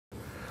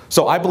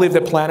So I believe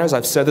that planners,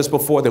 I've said this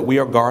before, that we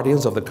are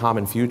guardians of the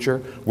common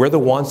future. We're the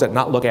ones that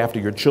not look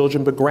after your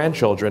children but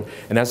grandchildren.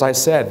 And as I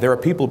said, there are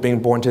people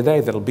being born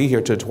today that'll be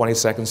here to the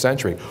 22nd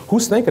century.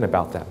 Who's thinking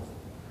about them?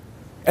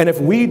 And if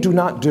we do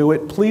not do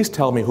it, please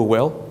tell me who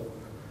will.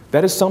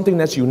 That is something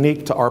that's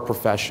unique to our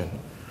profession.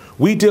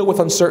 We deal with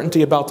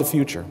uncertainty about the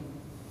future.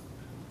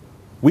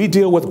 We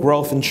deal with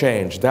growth and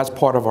change. That's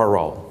part of our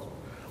role.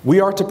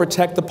 We are to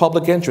protect the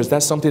public interest.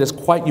 That's something that's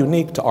quite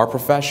unique to our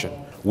profession.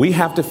 We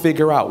have to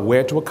figure out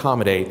where to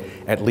accommodate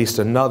at least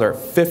another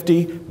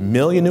 50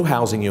 million new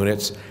housing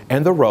units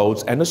and the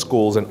roads and the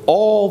schools and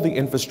all the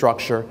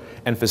infrastructure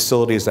and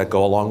facilities that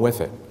go along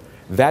with it.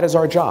 That is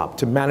our job,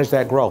 to manage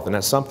that growth, and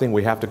that's something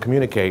we have to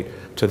communicate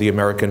to the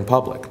American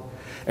public.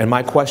 And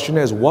my question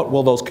is, what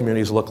will those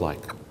communities look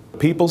like?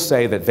 People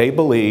say that they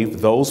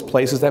believe those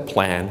places that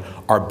plan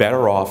are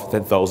better off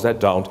than those that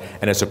don't,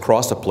 and it's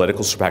across the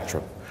political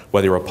spectrum.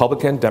 Whether you're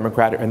Republican,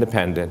 Democrat, or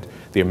Independent,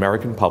 the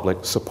American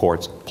public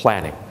supports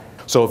planning.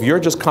 So if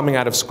you're just coming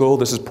out of school,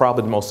 this is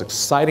probably the most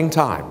exciting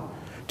time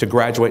to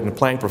graduate in the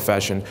planning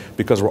profession,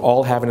 because we're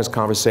all having this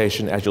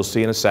conversation, as you'll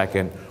see in a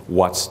second,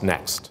 what's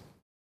next?